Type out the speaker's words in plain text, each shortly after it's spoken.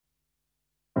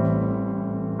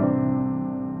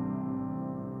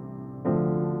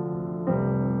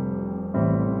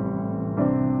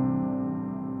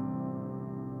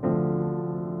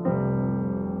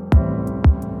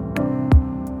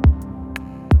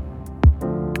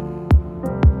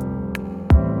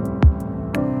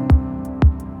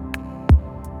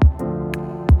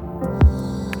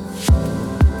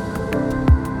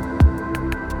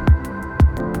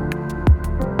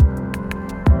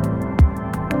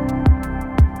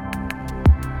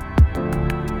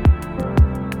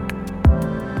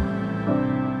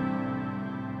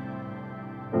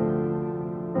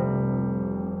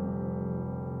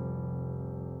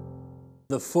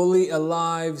The Fully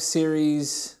Alive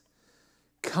series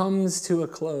comes to a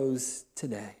close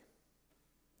today.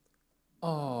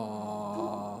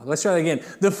 Oh, let's try that again.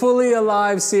 The Fully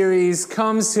Alive series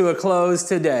comes to a close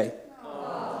today.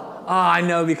 I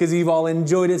know, because you've all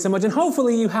enjoyed it so much, and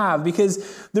hopefully you have,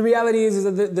 because the reality is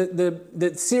that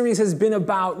the series has been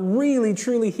about really,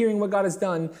 truly hearing what God has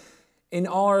done in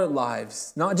our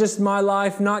lives. Not just my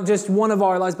life, not just one of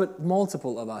our lives, but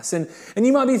multiple of us. And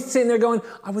you might be sitting there going,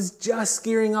 I was just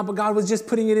gearing up, but God was just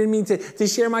putting it in me to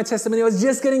share my testimony. I was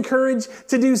just getting courage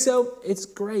to do so. It's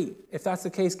great. If that's the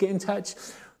case, get in touch.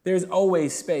 There's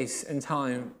always space and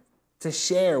time to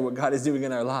share what God is doing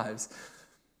in our lives.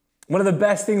 One of the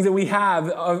best things that we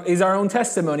have is our own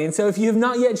testimony. And so if you have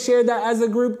not yet shared that as a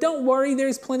group, don't worry.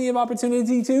 There's plenty of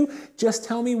opportunity to. Just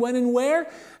tell me when and where,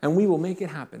 and we will make it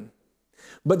happen.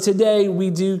 But today we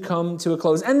do come to a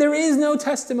close. And there is no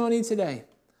testimony today.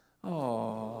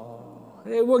 Oh,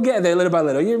 we'll get there little by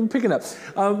little. You're picking up.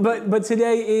 But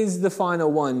today is the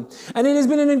final one. And it has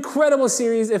been an incredible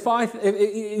series,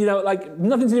 like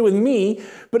nothing to do with me,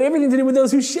 but everything to do with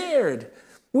those who shared.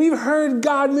 We've heard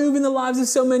God move in the lives of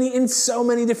so many in so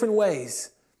many different ways.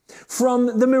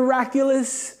 From the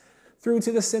miraculous through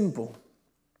to the simple.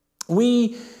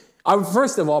 I,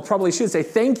 first of all, probably should say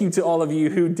thank you to all of you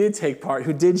who did take part,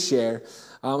 who did share,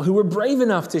 who were brave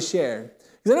enough to share.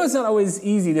 Because I know it's not always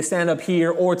easy to stand up here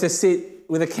or to sit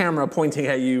with a camera pointing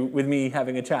at you with me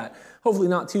having a chat. Hopefully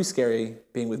not too scary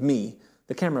being with me.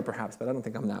 The camera perhaps, but I don't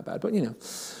think I'm that bad, but you know.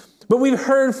 But we've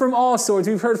heard from all sorts.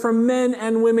 We've heard from men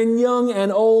and women, young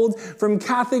and old, from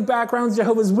Catholic backgrounds,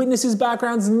 Jehovah's Witnesses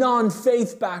backgrounds,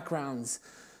 non-faith backgrounds.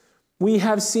 We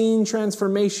have seen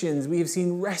transformations. We have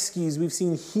seen rescues. We've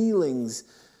seen healings.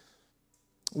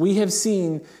 We have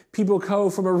seen people go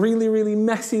from a really, really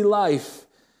messy life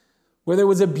where there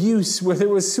was abuse, where there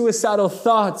was suicidal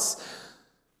thoughts,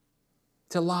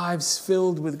 to lives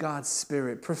filled with God's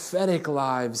Spirit, prophetic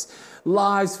lives,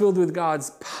 lives filled with God's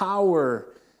power,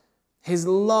 His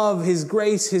love, His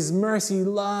grace, His mercy,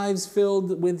 lives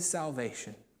filled with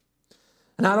salvation.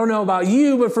 And I don't know about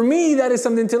you, but for me, that is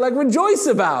something to rejoice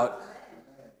about.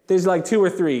 There's like two or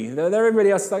three. Everybody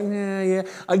else is like, nah, yeah.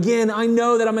 Again, I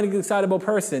know that I'm an excitable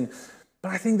person,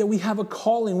 but I think that we have a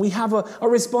calling. We have a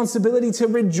responsibility to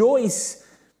rejoice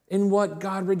in what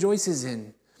God rejoices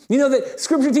in. You know that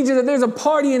Scripture teaches that there's a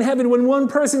party in heaven when one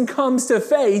person comes to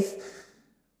faith.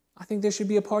 I think there should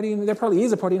be a party, and there probably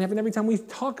is a party in heaven every time we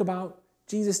talk about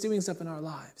Jesus doing stuff in our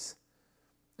lives.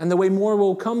 And the way more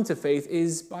will come to faith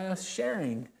is by us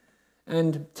sharing.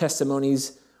 And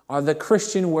testimonies are the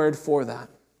Christian word for that.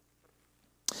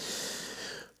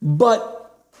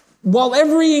 But while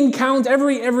every encounter,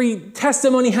 every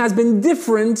testimony has been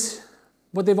different,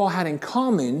 what they've all had in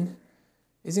common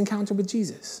is encounter with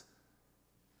Jesus.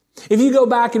 If you go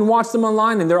back and watch them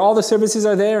online, and all the services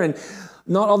are there, and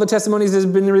not all the testimonies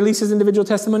have been released as individual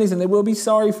testimonies, and they will be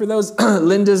sorry for those.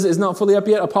 Linda's is not fully up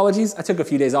yet. Apologies. I took a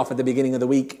few days off at the beginning of the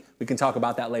week. We can talk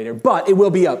about that later, but it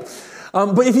will be up.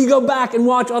 But if you go back and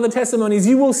watch all the testimonies,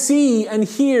 you will see and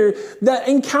hear that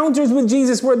encounters with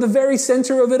Jesus were at the very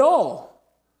center of it all.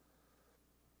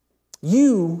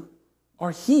 You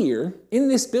are here in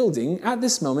this building at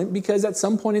this moment because at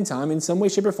some point in time, in some way,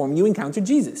 shape, or form, you encountered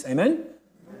Jesus. Amen?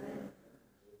 Amen.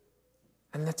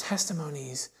 And the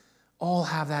testimonies all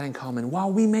have that in common.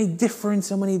 While we may differ in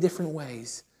so many different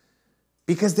ways,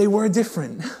 because they were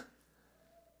different,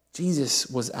 Jesus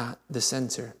was at the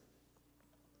center.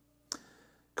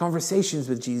 Conversations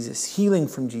with Jesus, healing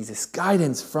from Jesus,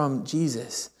 guidance from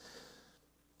Jesus.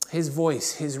 His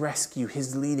voice, His rescue,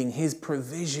 His leading, His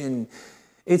provision.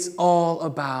 It's all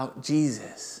about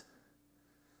Jesus.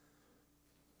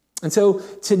 And so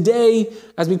today,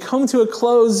 as we come to a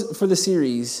close for the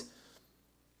series,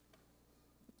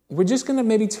 we're just going to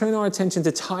maybe turn our attention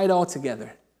to tie it all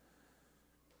together.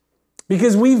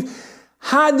 Because we've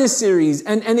had this series,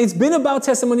 and it's been about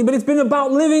testimony, but it's been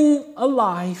about living a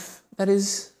life that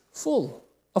is full,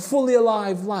 a fully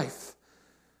alive life.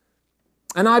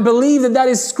 And I believe that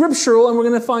is scriptural, and we're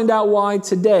going to find out why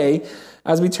today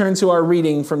as we turn to our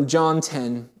reading from John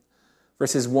 10,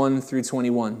 verses 1 through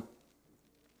 21.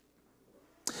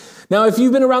 Now, if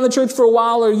you've been around the church for a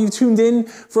while or you've tuned in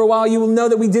for a while, you will know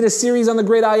that we did a series on the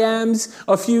great I Ams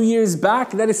a few years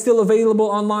back. That is still available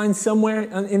online somewhere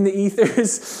in the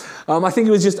ethers. I think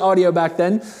it was just audio back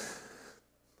then.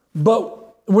 But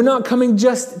we're not coming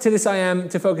just to this I Am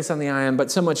to focus on the I Am,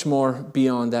 but so much more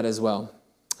beyond that as well.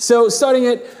 So starting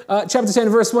at chapter 10,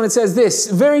 verse 1, it says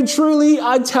this: "Very truly,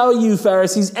 I tell you,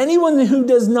 Pharisees, anyone who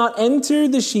does not enter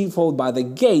the sheepfold by the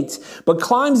gate, but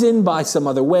climbs in by some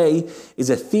other way,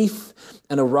 is a thief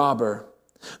and a robber.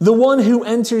 The one who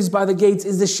enters by the gates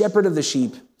is the shepherd of the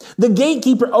sheep. The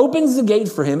gatekeeper opens the gate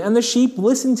for him, and the sheep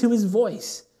listen to his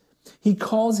voice. He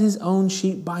calls his own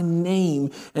sheep by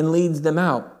name and leads them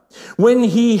out. When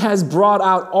he has brought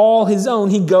out all his own,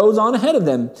 he goes on ahead of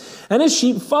them, and his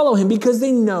sheep follow him because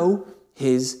they know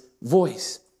his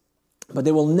voice. But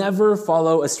they will never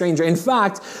follow a stranger. In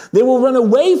fact, they will run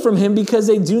away from him because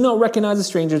they do not recognize a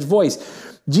stranger's voice.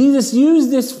 Jesus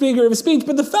used this figure of speech,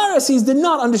 but the Pharisees did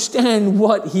not understand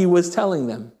what he was telling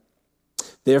them.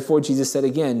 Therefore, Jesus said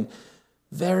again,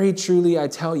 "Very truly I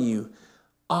tell you,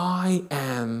 I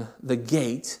am the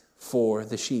gate for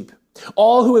the sheep.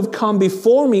 All who have come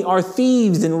before me are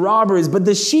thieves and robbers, but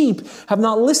the sheep have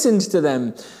not listened to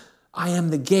them. I am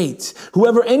the gate.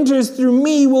 Whoever enters through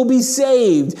me will be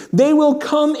saved. They will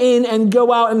come in and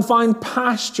go out and find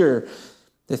pasture.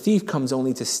 The thief comes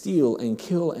only to steal and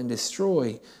kill and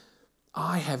destroy.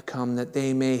 I have come that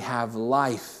they may have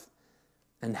life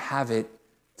and have it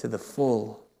to the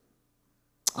full.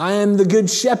 I am the good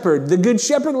shepherd. The good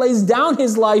shepherd lays down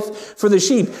his life for the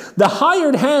sheep. The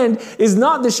hired hand is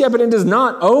not the shepherd and does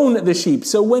not own the sheep.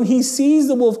 So when he sees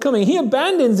the wolf coming, he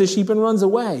abandons the sheep and runs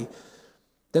away.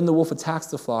 Then the wolf attacks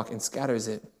the flock and scatters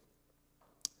it.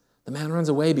 The man runs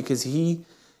away because he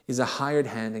is a hired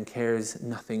hand and cares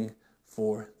nothing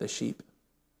for the sheep.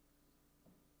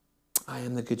 I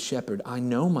am the good shepherd. I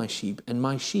know my sheep, and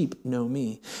my sheep know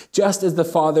me. Just as the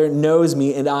Father knows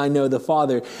me, and I know the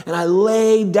Father. And I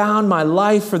lay down my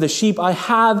life for the sheep. I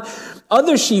have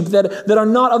other sheep that are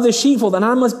not of the sheepfold, and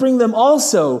I must bring them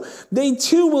also. They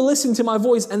too will listen to my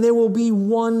voice, and there will be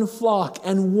one flock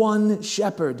and one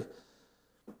shepherd.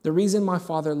 The reason my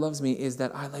Father loves me is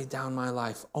that I lay down my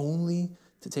life only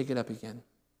to take it up again.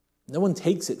 No one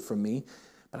takes it from me,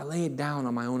 but I lay it down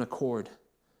on my own accord.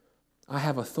 I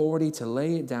have authority to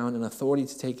lay it down and authority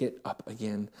to take it up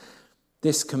again.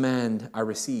 This command I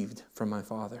received from my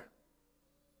Father."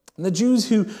 And the Jews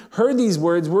who heard these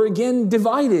words were again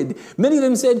divided. Many of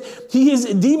them said, "He is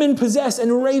demon-possessed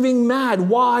and raving mad.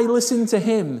 Why listen to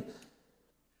him?"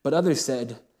 But others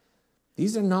said,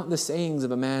 "These are not the sayings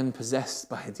of a man possessed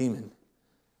by a demon.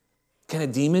 Can a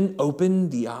demon open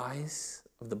the eyes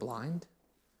of the blind?"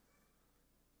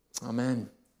 Amen.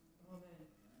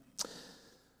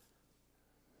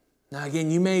 Now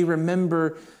again, you may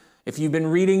remember, if you've been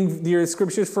reading your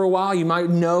scriptures for a while, you might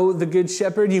know the Good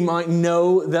Shepherd. You might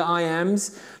know the I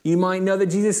Ams. You might know that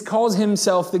Jesus calls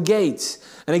himself the gate.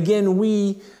 And again,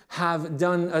 we have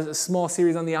done a small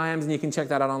series on the I Ams, and you can check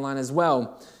that out online as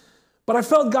well. But I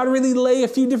felt God really lay a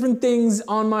few different things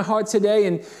on my heart today.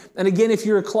 And again, if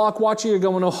you're a clock watcher, you're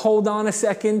going, "Oh, hold on a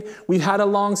second. We've had a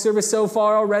long service so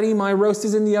far already. My roast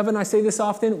is in the oven." I say this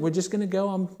often. We're just going to go.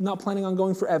 I'm not planning on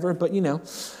going forever, but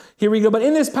here we go. But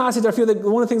in this passage, I feel that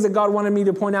one of the things that God wanted me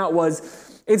to point out was,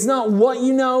 it's not what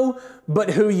you know,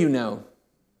 but who you know.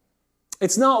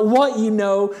 It's not what you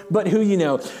know, but who you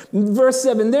know. Verse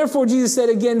 7, "Therefore Jesus said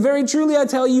again, 'Very truly I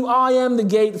tell you, I am the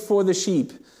gate for the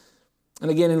sheep.'"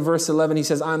 And again in verse 11, he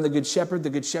says, "I am the good shepherd. The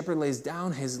good shepherd lays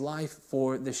down his life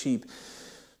for the sheep."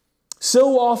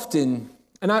 So often,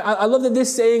 and I love that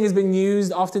this saying has been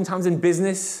used oftentimes in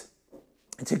business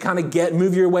to kind of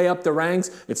move your way up the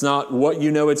ranks. It's not what you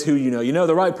know, it's who you know. You know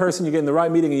the right person, you get in the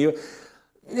right meeting,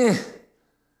 and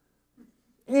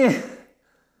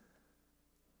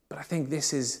But I think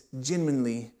this is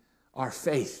genuinely our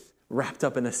faith wrapped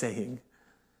up in a saying.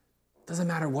 It doesn't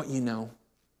matter what you know,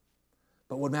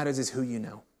 but what matters is who you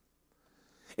know.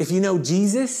 If you know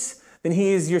Jesus, then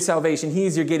he is your salvation. He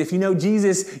is your gate. If you know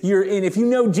Jesus, you're in. If you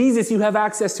know Jesus, you have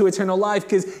access to eternal life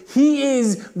because he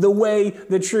is the way,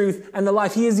 the truth, and the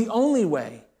life. He is the only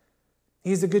way.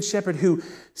 He is the good shepherd who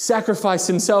sacrificed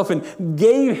himself and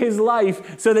gave his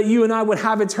life so that you and I would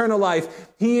have eternal life.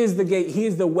 He is the gate. He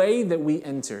is the way that we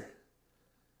enter.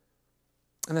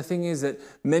 And the thing is that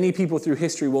many people through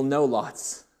history will know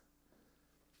lots.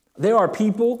 There are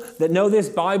people that know this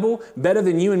Bible better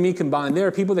than you and me combined. There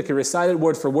are people that can recite it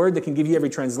word for word, that can give you every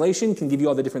translation, can give you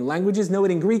all the different languages, know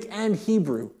it in Greek and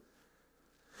Hebrew.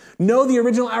 Know the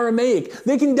original Aramaic.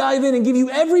 They can dive in and give you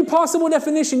every possible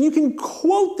definition. You can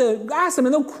ask them,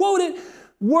 and they'll quote it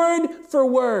word for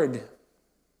word.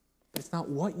 But it's not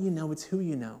what you know, it's who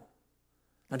you know.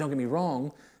 Now, don't get me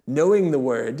wrong. Knowing the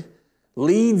word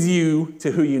leads you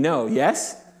to who you know,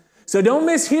 yes? So don't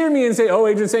mishear me and say, "Oh,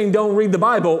 Adrian's saying don't read the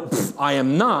Bible." I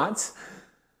am not.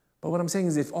 But what I'm saying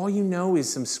is if all you know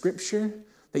is some scripture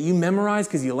that you memorized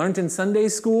because you learned in Sunday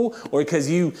school or because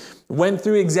you went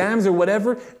through exams or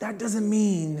whatever, that doesn't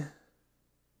mean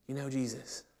you know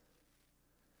Jesus.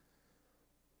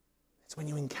 It's when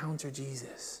you encounter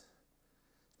Jesus.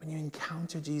 When you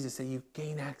encounter Jesus, that you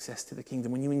gain access to the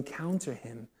kingdom. When you encounter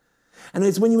him. And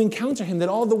it's when you encounter him that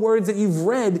all the words that you've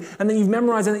read and that you've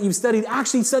memorized and that you've studied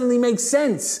actually suddenly make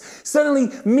sense, suddenly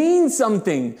mean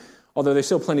something. Although there's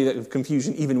still plenty of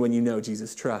confusion even when you know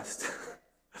Jesus. Trust.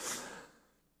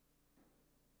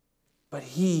 But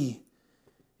he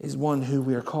is one who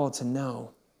we are called to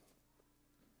know.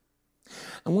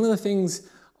 And one of the things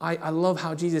I love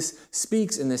how Jesus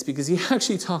speaks in this, because he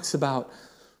actually talks about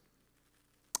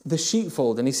the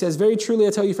sheepfold. And he says, very truly, I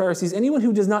tell you, Pharisees, anyone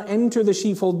who does not enter the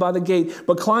sheepfold by the gate,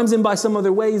 but climbs in by some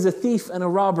other way is a thief and a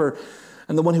robber.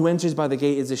 And the one who enters by the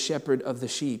gate is a shepherd of the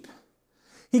sheep.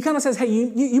 He kind of says, hey,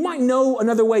 you might know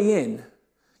another way in.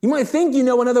 You might think you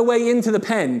know another way into the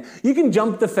pen. You can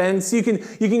jump the fence. You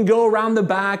can go around the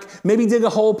back, maybe dig a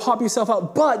hole, pop yourself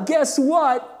out. But guess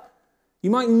what?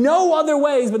 You might know other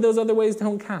ways, but those other ways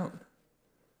don't count.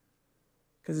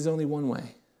 Because there's only one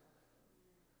way.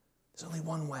 There's only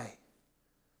one way.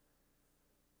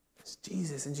 It's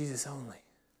Jesus and Jesus only.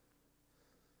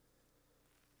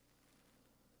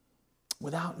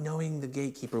 Without knowing the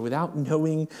gatekeeper, without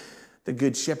knowing the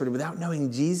good shepherd, without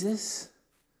knowing Jesus,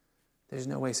 there's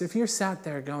no way. So if you're sat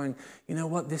there going, you know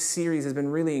what, this series has been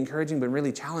really encouraging, but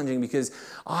really challenging because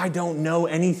I don't know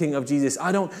anything of Jesus.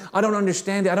 I don't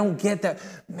understand it. I don't get that.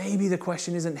 Maybe the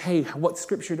question isn't, hey, what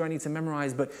scripture do I need to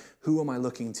memorize? But who am I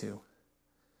looking to?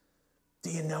 Do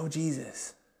you know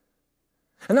Jesus?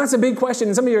 And that's a big question.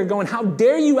 And some of you are going, how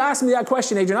dare you ask me that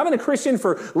question, Adrian? I've been a Christian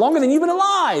for longer than you've been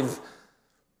alive.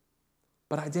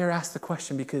 But I dare ask the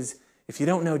question because if you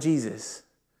don't know Jesus,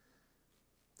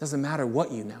 it doesn't matter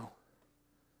what you know.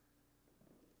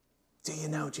 Do you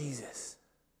know Jesus?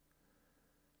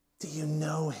 Do you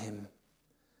know him?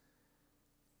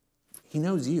 He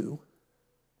knows you.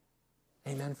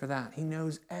 Amen for that. He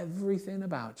knows everything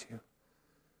about you.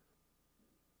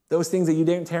 Those things that you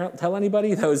didn't tell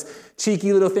anybody, those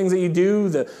cheeky little things that you do,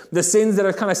 the sins that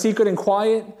are kind of secret and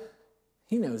quiet,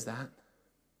 he knows that.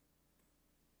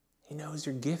 He knows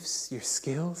your gifts, your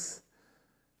skills,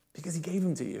 because he gave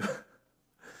them to you.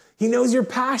 He knows your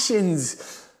passions.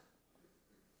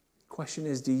 The question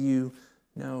is, do you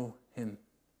know him?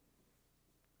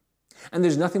 And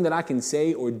there's nothing that I can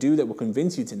say or do that will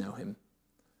convince you to know him.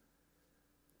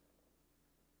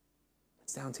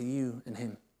 It's down to you and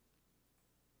him.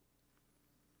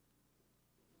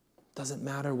 Doesn't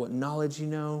matter what knowledge you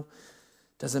know.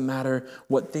 Doesn't matter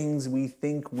what things we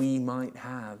think we might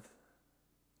have.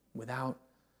 Without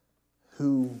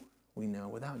who we know,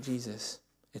 without Jesus,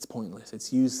 it's pointless,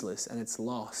 it's useless, and it's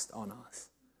lost on us.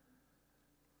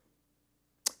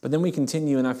 But then we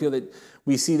continue, and I feel that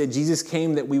we see that Jesus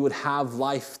came that we would have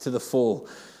life to the full.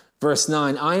 Verse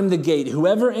 9, I am the gate.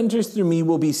 Whoever enters through me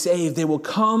will be saved. They will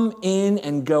come in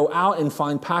and go out and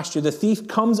find pasture. The thief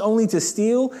comes only to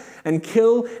steal and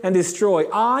kill and destroy.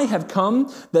 I have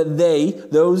come that they,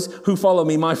 those who follow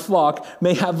me, my flock,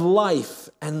 may have life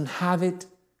and have it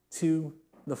to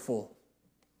the full.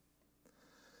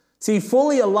 See,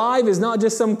 fully alive is not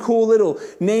just some cool little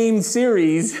named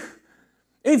series.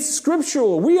 It's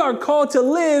scriptural. We are called to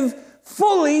live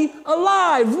fully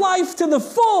alive, life to the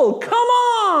full. Come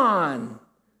on.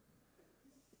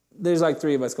 There's like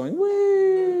 3 of us going,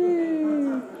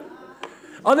 woo.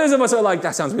 Others of us are like,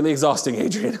 that sounds really exhausting,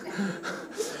 Adrian.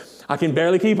 I can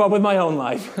barely keep up with my own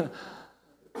life.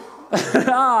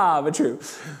 But true.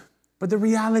 But the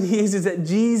reality is that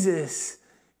Jesus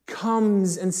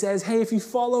comes and says, hey, if you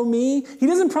follow me, he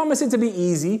doesn't promise it to be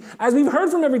easy. As we've heard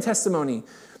from every testimony,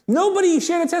 nobody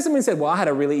shared a testimony and said, well, I had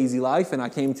a really easy life and I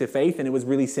came to faith and it was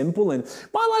really simple and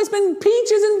my life's been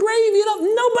peaches and gravy.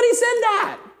 Nobody said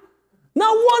that.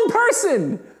 Not one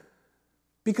person.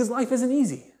 Because life isn't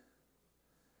easy.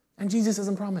 And Jesus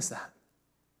doesn't promise that.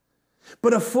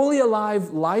 But a fully alive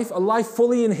life, a life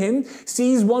fully in him,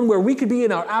 sees one where we could be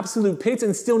in our absolute pits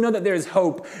and still know that there is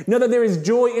hope. Know that there is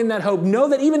joy in that hope. Know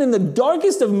that even in the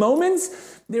darkest of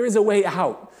moments, there is a way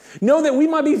out. Know that we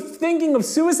might be thinking of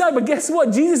suicide, but guess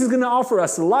what? Jesus is going to offer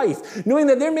us life. Knowing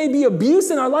that there may be abuse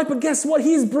in our life, but guess what?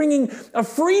 He is bringing a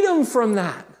freedom from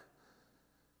that.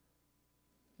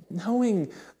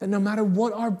 Knowing that no matter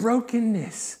what our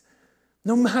brokenness,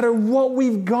 no matter what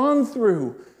we've gone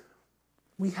through,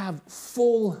 we have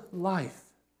full life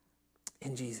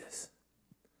in Jesus.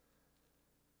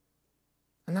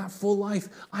 And that full life,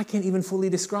 I can't even fully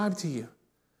describe to you.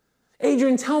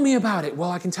 Adrian, tell me about it. Well,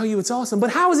 I can tell you it's awesome,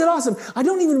 but how is it awesome? I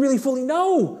don't even really fully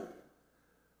know.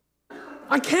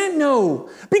 I can't know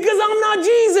because I'm not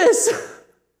Jesus.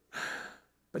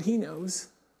 But he knows.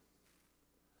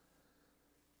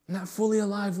 And that fully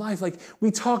alive life, like we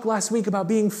talked last week about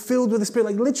being filled with the Spirit,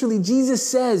 like literally Jesus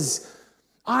says,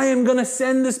 I am going to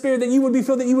send the Spirit that you would be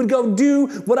filled, that you would go do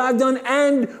what I've done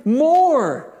and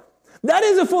more. That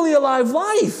is a fully alive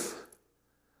life.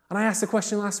 And I asked the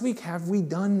question last week, have we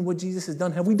done what Jesus has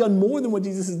done? Have we done more than what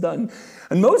Jesus has done?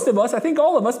 And most of us, I think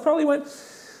all of us probably went,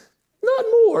 not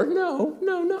more, no,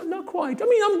 not quite. I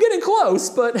mean, I'm getting close,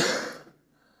 but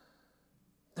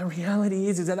the reality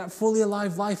is that fully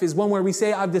alive life is one where we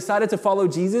say, I've decided to follow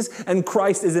Jesus and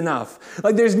Christ is enough.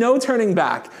 Like there's no turning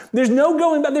back. There's no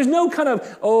going back. There's no kind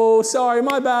of, oh, sorry,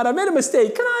 my bad. I made a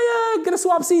mistake. Can I get a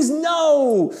swap seats?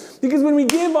 No. Because when we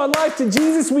give our life to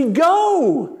Jesus, we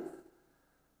go.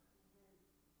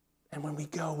 And when we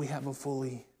go, we have a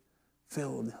fully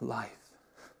filled life.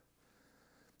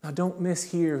 Now, don't miss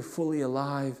here fully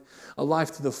alive, a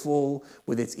life to the full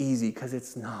with it's easy, because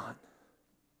it's not.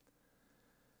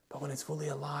 But when it's fully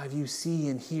alive, you see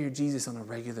and hear Jesus on a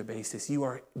regular basis. You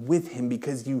are with him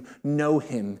because you know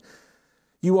him.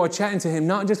 You are chatting to him,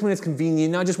 not just when it's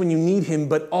convenient, not just when you need him,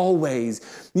 but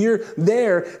always. You're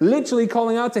there literally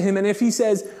calling out to him. And if he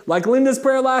says, like Linda's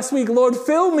prayer last week, Lord,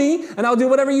 fill me and I'll do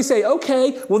whatever you say.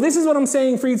 Okay, well, this is what I'm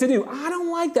saying for you to do. I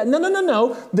don't like that.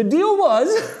 No. The deal was,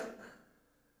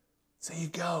 so you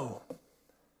go.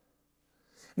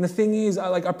 And the thing is,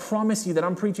 I promise you that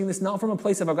I'm preaching this not from a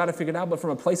place of I've got to figure it out, but from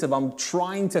a place of I'm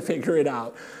trying to figure it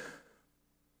out.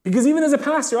 Because even as a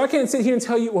pastor, I can't sit here and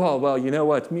tell you, well, you know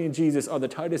what? Me and Jesus are the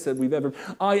tightest that we've ever.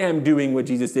 I am doing what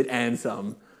Jesus did and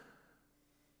some.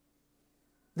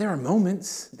 There are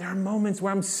moments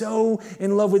where I'm so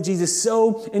in love with Jesus,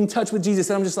 so in touch with Jesus,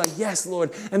 that I'm just like, yes,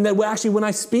 Lord. And that actually when I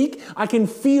speak, I can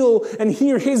feel and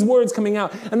hear his words coming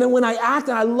out. And then when I act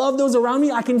and I love those around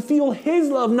me, I can feel his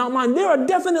love, not mine. There are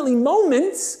definitely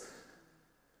moments,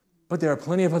 but there are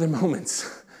plenty of other moments.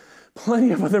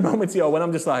 Y'all, when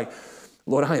I'm just like,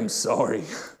 Lord, I am sorry.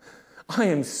 I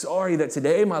am sorry that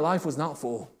today my life was not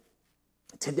full.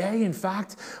 Today, in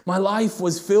fact, my life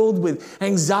was filled with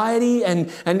anxiety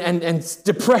and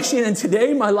depression. And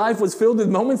today, my life was filled with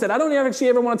moments that I don't actually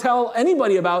ever want to tell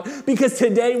anybody about because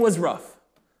today was rough.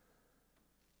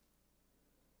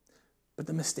 But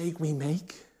the mistake we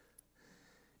make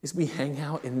is we hang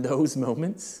out in those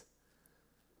moments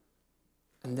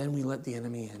and then we let the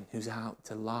enemy in who's out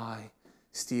to lie,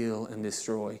 steal, and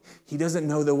destroy. He doesn't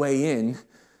know the way in,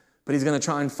 but he's going to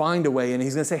try and find a way in.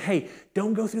 He's going to say, hey,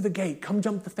 don't go through the gate. Come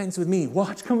jump the fence with me.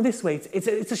 Watch, come this way.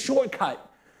 It's a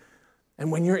shortcut.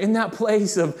 And when you're in that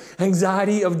place of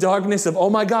anxiety, of darkness, of, oh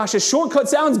my gosh, a shortcut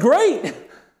sounds great.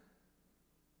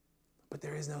 But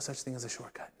there is no such thing as a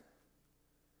shortcut.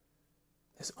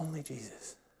 There's only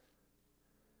Jesus.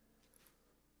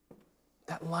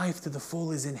 That life to the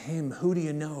full is in him. Who do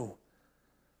you know?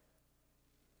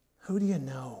 Who do you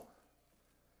know?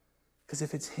 Because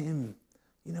if it's him,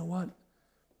 you know what?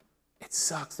 It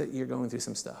sucks that you're going through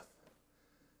some stuff,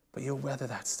 but you'll weather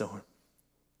that storm.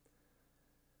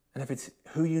 And if it's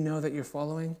who you know that you're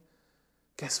following,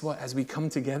 guess what? As we come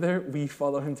together, we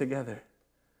follow him together.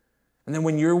 And then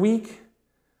when you're weak,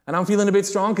 and I'm feeling a bit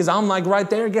strong because I'm like right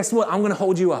there, guess what? I'm going to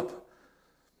hold you up.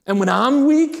 And when I'm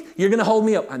weak, you're going to hold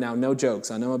me up. Now, no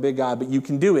jokes. I know I'm a big guy, but you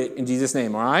can do it in Jesus'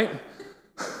 name, all right?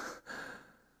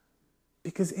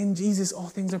 Because in Jesus, all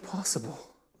things are possible.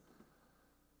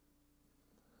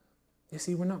 You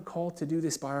see, we're not called to do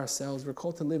this by ourselves. We're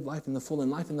called to live life in the full.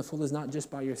 And life in the full is not just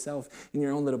by yourself in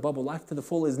your own little bubble. Life to the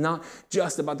full is not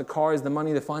just about the cars, the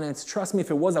money, the finance. Trust me,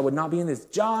 if it was, I would not be in this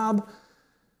job.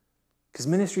 Because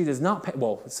ministry does not pay.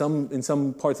 Well, in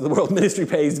some parts of the world, ministry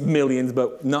pays millions,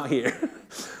 but not here.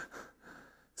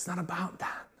 It's not about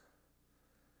that.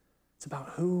 It's about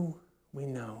who we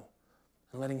know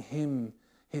and letting him,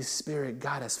 his Spirit,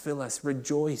 guide us, fill us,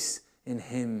 rejoice in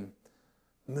him.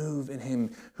 Move in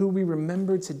him, who we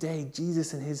remember today,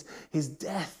 Jesus and his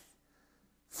death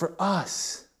for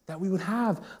us, that we would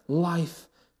have life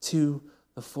to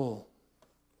the full.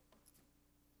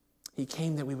 He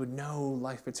came that we would know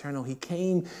life eternal. He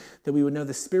came that we would know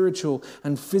the spiritual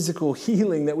and physical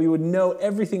healing, that we would know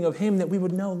everything of him, that we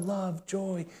would know love,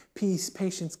 joy, peace,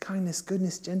 patience, kindness,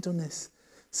 goodness, gentleness,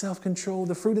 self-control.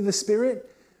 The fruit of the Spirit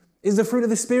is the fruit of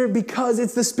the Spirit because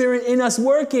it's the Spirit in us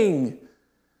working.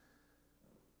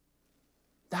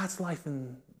 That's life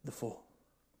in the full.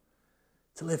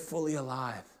 To live fully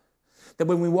alive. That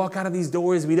when we walk out of these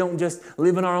doors, we don't just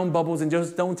live in our own bubbles and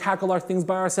just don't tackle our things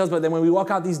by ourselves, but then when we walk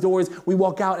out these doors, we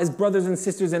walk out as brothers and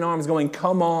sisters in arms going,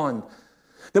 come on.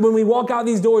 That when we walk out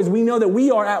these doors, we know that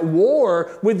we are at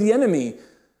war with the enemy.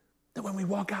 That when we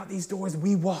walk out these doors,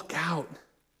 we walk out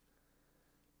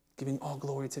giving all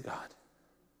glory to God.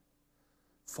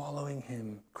 Following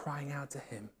him, crying out to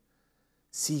him,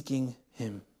 seeking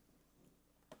him.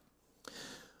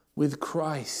 With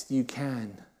Christ, you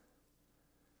can.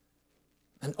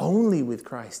 And only with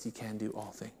Christ you can do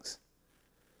all things.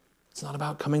 It's not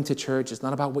about coming to church. It's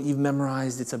not about what you've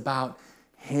memorized. It's about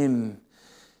him.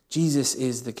 Jesus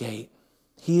is the gate.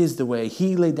 He is the way.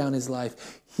 He laid down his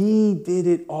life. He did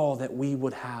it all that we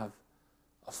would have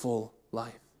a full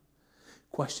life.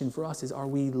 Question for us is, are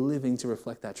we living to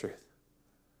reflect that truth?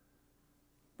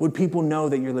 Would people know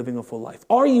that you're living a full life?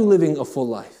 Are you living a full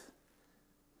life?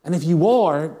 And if you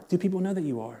are, do people know that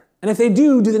you are? And if they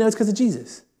do they know it's because of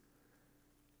Jesus?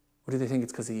 Or do they think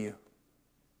it's because of you?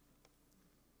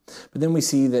 But then we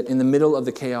see that in the middle of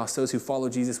the chaos, those who follow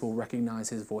Jesus will recognize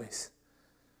his voice.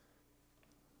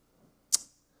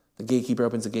 The gatekeeper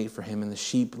opens the gate for him, and the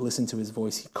sheep listen to his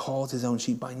voice. He calls his own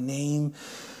sheep by name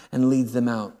and leads them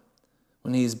out.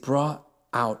 When he has brought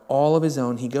out all of his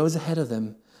own, he goes ahead of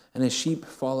them, and his sheep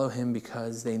follow him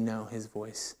because they know his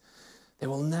voice. They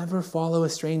will never follow a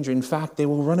stranger. In fact, they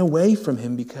will run away from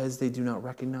him because they do not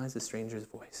recognize the stranger's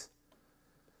voice.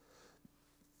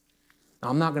 Now,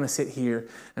 I'm not going to sit here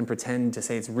and pretend to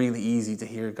say it's really easy to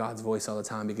hear God's voice all the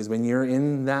time, because when you're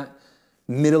in that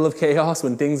middle of chaos,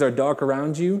 when things are dark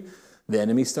around you, the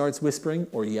enemy starts whispering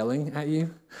or yelling at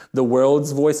you. The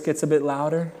world's voice gets a bit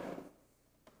louder.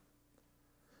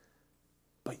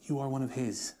 But you are one of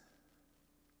his.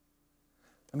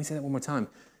 Let me say that one more time.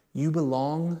 You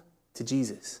belong to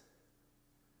Jesus.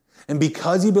 And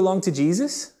because you belong to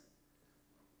Jesus,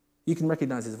 you can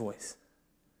recognize his voice.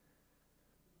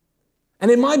 And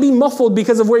it might be muffled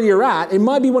because of where you're at. It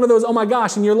might be one of those, oh my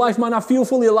gosh, and your life might not feel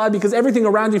fully alive because everything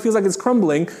around you feels like it's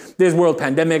crumbling. There's world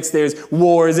pandemics, there's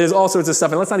wars, there's all sorts of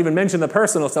stuff. And let's not even mention the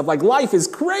personal stuff. Like, life is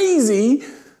crazy.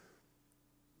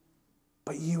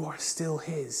 But you are still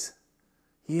his.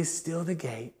 He is still the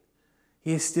gate.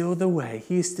 He is still the way.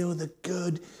 He is still the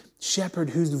good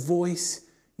shepherd whose voice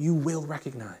you will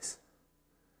recognize.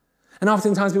 And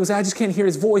oftentimes people say, I just can't hear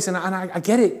his voice. And I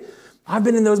get it. I've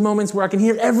been in those moments where I can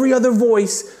hear every other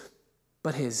voice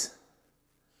but his.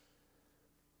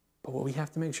 But what we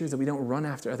have to make sure is that we don't run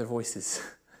after other voices,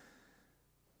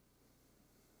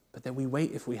 but that we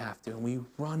wait if we have to, and we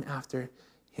run after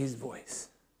his voice.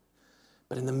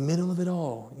 But in the middle of it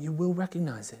all, you will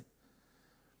recognize it.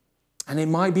 And it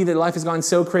might be that life has gone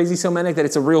so crazy, so manic, that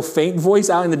it's a real faint voice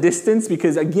out in the distance,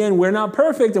 because again, we're not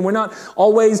perfect and we're not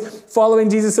always following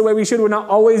Jesus the way we should. We're not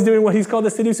always doing what he's called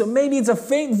us to do. So maybe it's a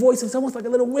faint voice. It's almost like a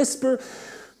little whisper.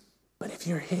 But if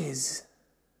you're his,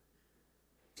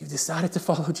 if you've decided to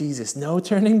follow Jesus, no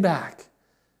turning back,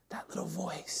 that little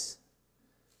voice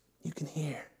you can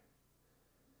hear.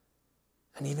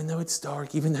 And even though it's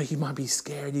dark, even though you might be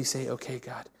scared, you say, okay,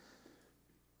 God,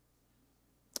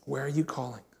 where are you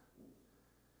calling?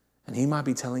 And he might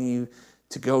be telling you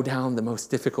to go down the most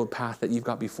difficult path that you've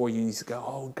got before you. And you just go,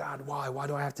 oh God, why? Why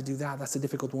do I have to do that? That's a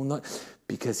difficult one. Not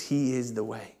because he is the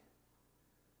way.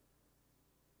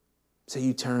 So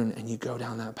you turn and you go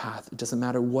down that path. It doesn't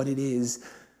matter what it is,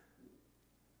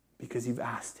 because you've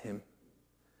asked him.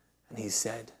 And he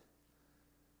said,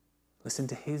 listen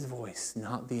to his voice,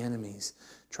 not the enemy's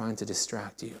trying to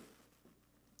distract you.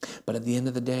 But at the end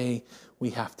of the day, we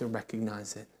have to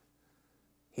recognize it.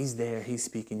 He's there, he's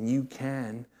speaking. You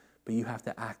can, but you have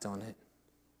to act on it.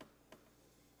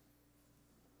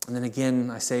 And then again,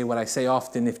 I say what I say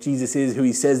often, if Jesus is who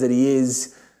he says that he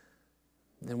is,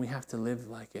 then we have to live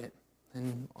like it.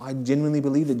 And I genuinely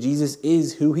believe that Jesus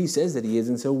is who he says that he is,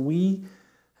 and so we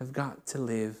have got to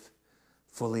live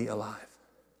fully alive.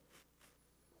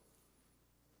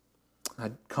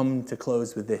 I'd come to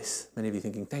close with this. Many of you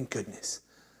thinking, thank goodness.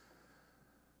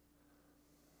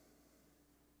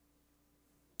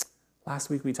 Last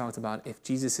week we talked about if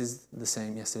Jesus is the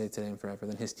same yesterday, today, and forever,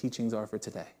 then his teachings are for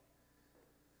today.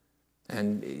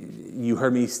 And you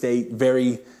heard me state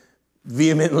very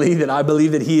vehemently that I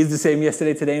believe that he is the same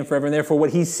yesterday, today, and forever, and therefore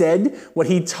what he said, what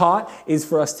he taught, is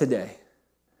for us today.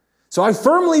 So I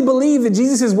firmly believe that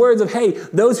Jesus' words of, hey,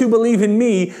 those who believe in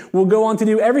me will go on to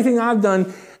do everything I've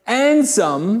done and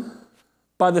some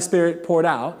by the Spirit poured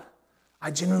out.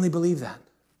 I genuinely believe that.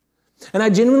 And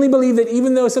I genuinely believe that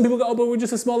even though some people go, oh, but we're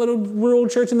just a small little rural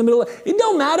church in the middle, it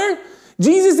don't matter.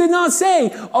 Jesus did not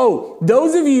say, oh,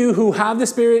 those of you who have the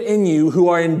Spirit in you, who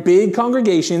are in big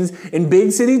congregations, in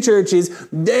big city churches,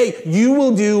 you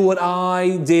will do what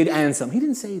I did and some. He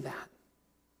didn't say that.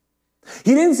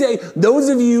 He didn't say, those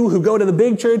of you who go to the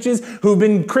big churches, who've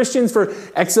been Christians for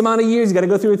X amount of years, you got to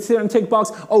go through a certain tick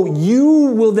box, oh,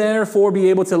 you will therefore be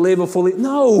able to live a fully...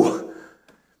 No.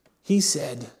 He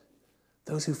said,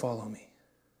 those who follow me,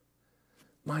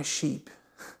 my sheep,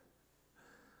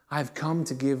 I've come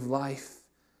to give life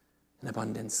in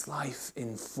abundance, life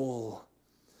in full.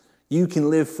 You can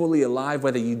live fully alive,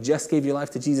 whether you just gave your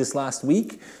life to Jesus last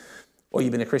week, or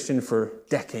you've been a Christian for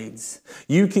decades.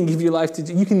 You can give your life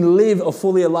you can live a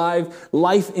fully alive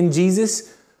life in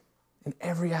Jesus in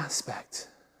every aspect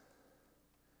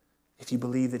if you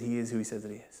believe that he is who he says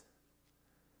that he is.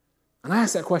 And I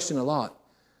ask that question a lot.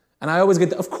 And I always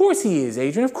get, of course he is,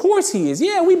 Adrian. Of course he is.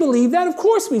 Yeah, we believe that. Of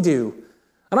course we do.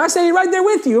 And I say it right there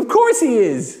with you. Of course he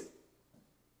is.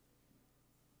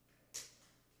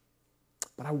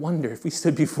 But I wonder if we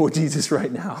stood before Jesus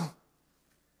right now.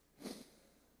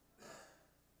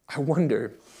 I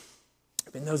wonder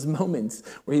if in those moments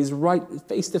where he's right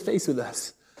face to face with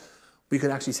us, we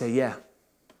could actually say, yeah,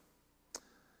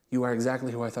 you are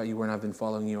exactly who I thought you were and I've been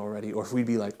following you already. Or if we'd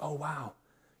be like, oh, wow,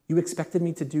 you expected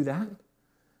me to do that?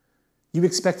 You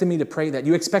expected me to pray that?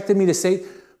 You expected me to say,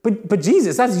 but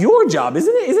Jesus, that's your job,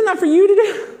 isn't it? Isn't that for you to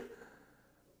do?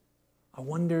 I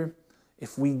wonder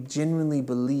if we genuinely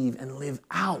believe and live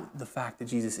out the fact that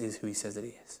Jesus is who he says that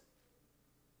he is.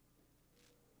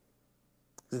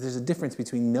 Because there's a difference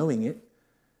between knowing it,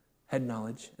 head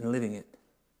knowledge, and living it.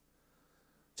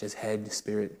 Which is head,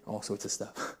 spirit, all sorts of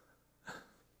stuff.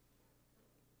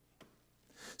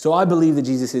 So I believe that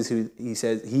Jesus is who he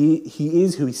says, he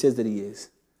is who he says that he is.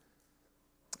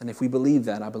 And if we believe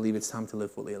that, I believe it's time to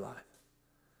live fully alive.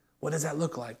 What does that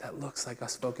look like? That looks like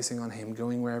us focusing on him,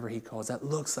 going wherever he calls. That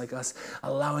looks like us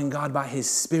allowing God by his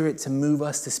Spirit to move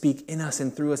us, to speak in us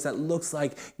and through us. That looks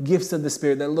like gifts of the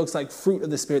Spirit. That looks like fruit of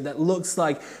the Spirit. That looks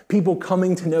like people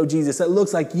coming to know Jesus. That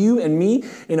looks like you and me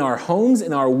in our homes,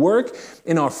 in our work,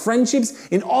 in our friendships,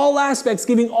 in all aspects,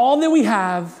 giving all that we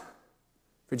have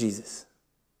for Jesus.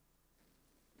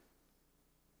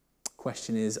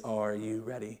 Question is, are you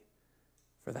ready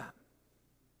for that?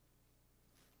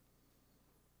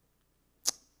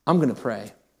 I'm going to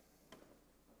pray.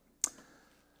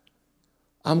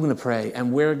 And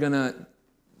we're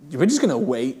just going to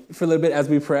wait for a little bit as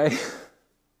we pray.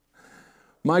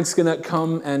 Mike's going to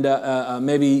come and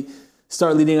maybe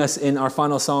start leading us in our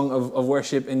final song of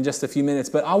worship in just a few minutes.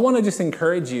 But I want to just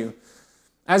encourage you,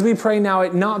 as we pray now,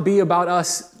 it not be about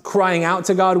us crying out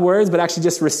to God words, but actually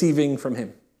just receiving from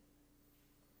him.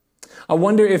 I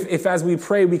wonder if as we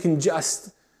pray, we can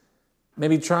just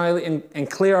maybe try and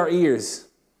clear our ears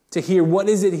to hear what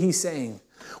is it he's saying.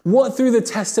 What through the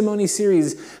testimony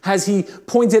series has he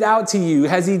pointed out to you?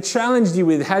 Has he challenged you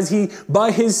with? Has he,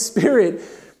 by his Spirit,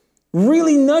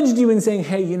 really nudged you in saying,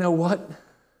 hey, you know what?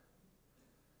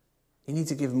 You need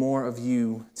to give more of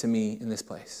you to me in this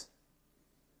place.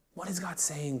 What is God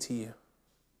saying to you?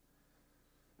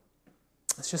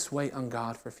 Let's just wait on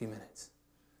God for a few minutes.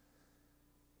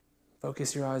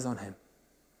 Focus your eyes on him.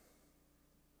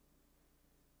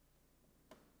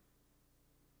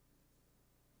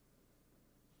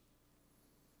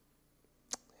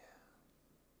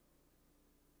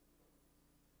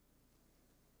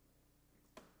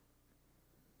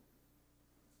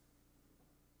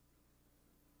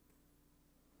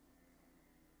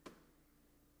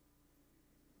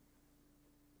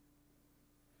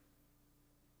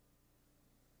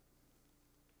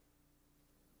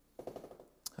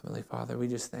 Heavenly Father, we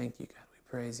just thank you, God. We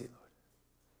praise you, Lord.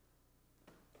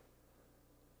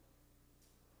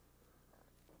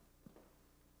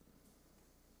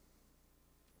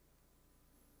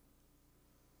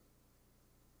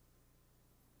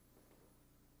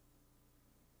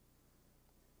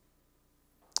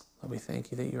 Lord, we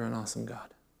thank you that you're an awesome God.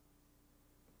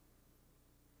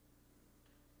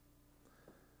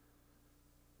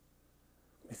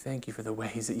 We thank you for the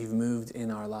ways that you've moved in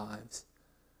our lives.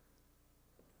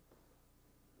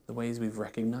 The ways we've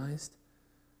recognized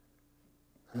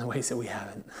and the ways that we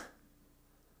haven't.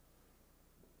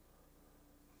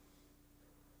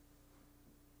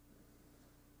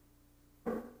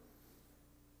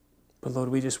 But Lord,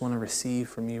 we just want to receive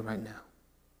from you right now.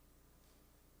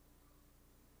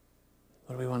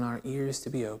 Lord, we want our ears to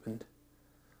be opened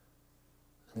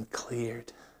and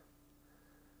cleared.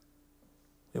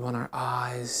 We want our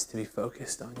eyes to be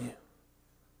focused on you.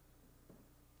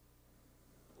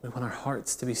 We want our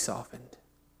hearts to be softened.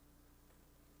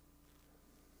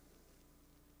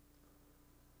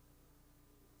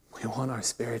 We want our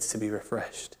spirits to be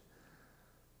refreshed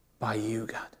by you,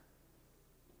 God.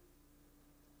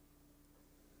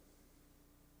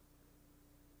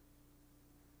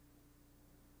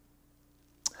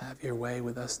 Have your way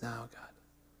with us now, God.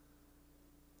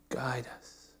 Guide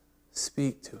us.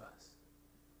 Speak to us.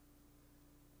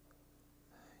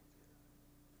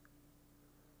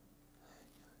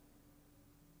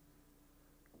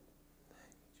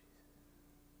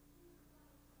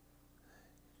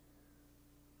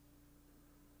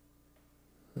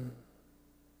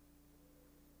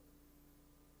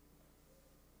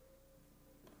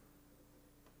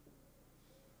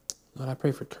 Lord, I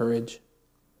pray for courage.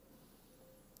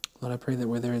 Lord, I pray that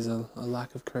where there is a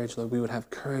lack of courage, Lord, we would have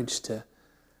courage to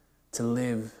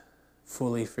live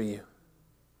fully for you.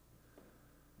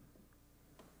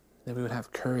 That we would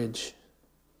have courage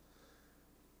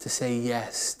to say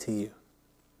yes to you.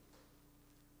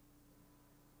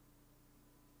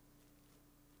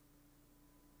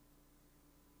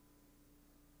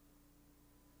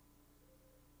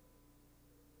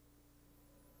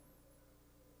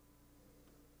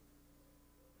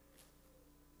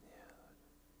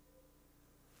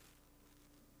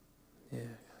 Yeah.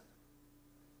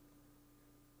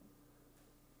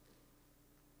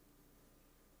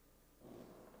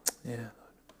 Yeah, Lord.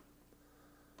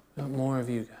 We want more of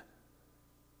you,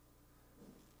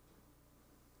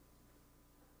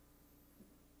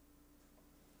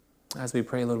 God. As we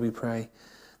pray, Lord, we pray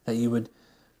that you would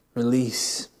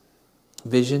release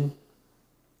vision,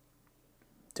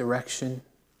 direction,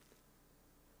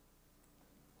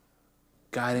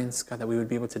 guidance, God, that we would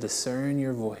be able to discern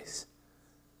your voice,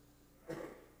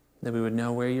 that we would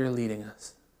know where you're leading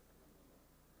us.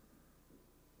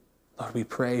 Lord, we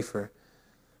pray for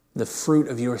the fruit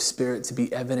of your Spirit to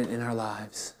be evident in our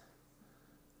lives.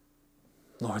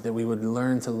 Lord, that we would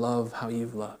learn to love how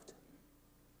you've loved.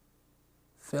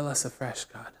 Fill us afresh,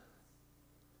 God.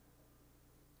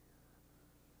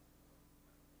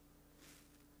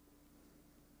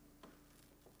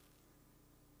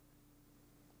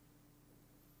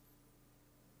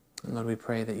 And Lord, we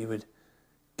pray that you would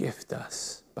gift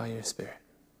us by your Spirit.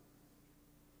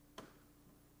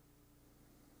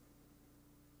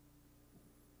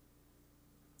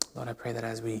 Lord, I pray that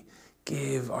as we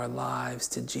give our lives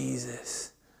to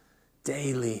Jesus,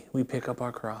 daily we pick up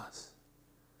our cross.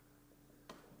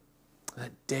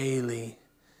 That daily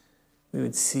we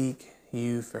would seek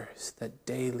you first. That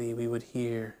daily we would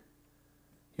hear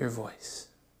your voice.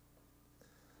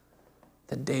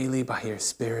 That daily by your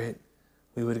Spirit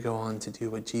we would go on to do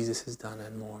what Jesus has done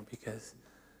and more, because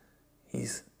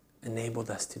he's enabled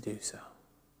us to do so.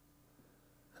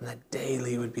 And that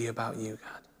daily would be about you,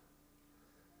 God.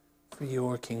 For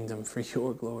your kingdom, for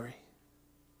your glory.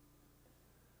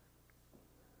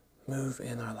 Move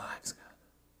in our lives, God.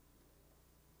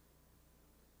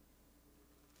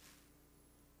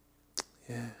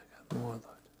 Yeah, God, more, Lord.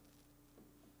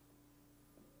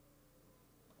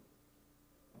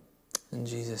 In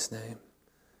Jesus' name,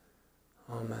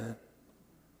 amen.